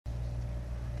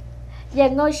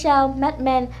Dàn ngôi sao Mad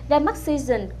Men ra mắt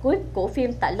season cuối của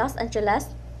phim tại Los Angeles.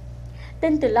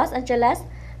 Tin từ Los Angeles,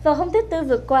 vào hôm thứ Tư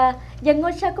vừa qua, dàn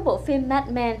ngôi sao của bộ phim Mad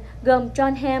Men gồm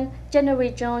Jon Hamm,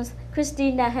 January Jones,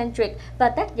 Christina Hendricks và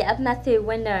tác giả Matthew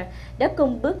Weiner đã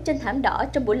cùng bước trên thảm đỏ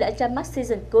trong buổi lễ ra mắt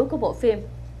season cuối của bộ phim.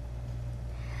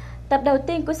 Tập đầu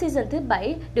tiên của season thứ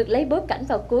 7 được lấy bối cảnh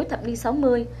vào cuối thập niên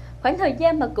 60, khoảng thời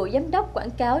gian mà cựu giám đốc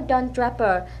quảng cáo Don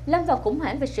Draper lâm vào khủng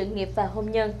hoảng về sự nghiệp và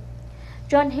hôn nhân.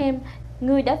 Jon Hamm,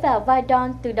 người đã vào vai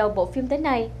Don từ đầu bộ phim tới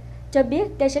nay, cho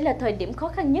biết đây sẽ là thời điểm khó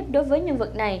khăn nhất đối với nhân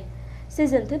vật này.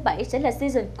 Season thứ 7 sẽ là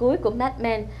season cuối của Mad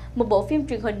Men, một bộ phim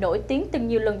truyền hình nổi tiếng từng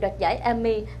nhiều lần đoạt giải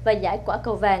Emmy và giải Quả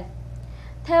Cầu Vàng.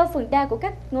 Theo phần đa của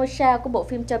các ngôi sao của bộ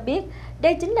phim cho biết,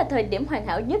 đây chính là thời điểm hoàn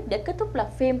hảo nhất để kết thúc loạt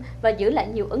phim và giữ lại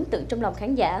nhiều ấn tượng trong lòng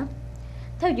khán giả.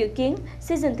 Theo dự kiến,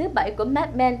 season thứ 7 của Mad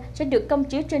Men sẽ được công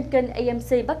chiếu trên kênh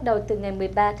AMC bắt đầu từ ngày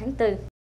 13 tháng 4.